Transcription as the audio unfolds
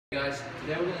Guys,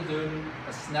 today we're going to do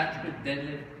a snatch with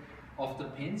deadlift off the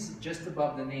pins just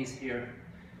above the knees here.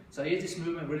 So I use this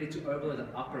movement really to overload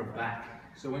the upper back.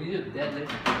 So when you do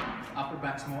deadlift, upper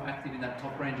back's more active in that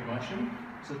top range of motion.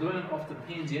 So doing it off the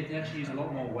pins, you have to actually use a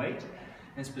lot more weight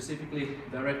and specifically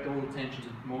direct all attention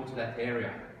more to that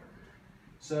area.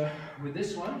 So with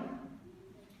this one,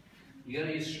 you got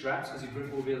to use straps because your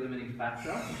grip will be a limiting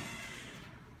factor.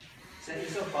 Set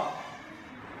yourself up.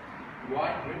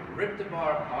 Wide grip, rip the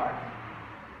bar apart,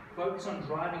 focus on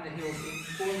driving the heels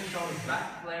in, pulling the shoulders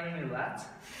back, flaring your lats,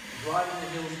 driving the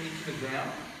heels into the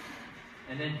ground,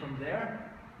 and then from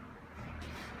there,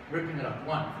 ripping it up.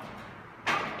 1,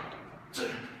 2,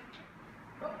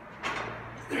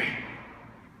 3.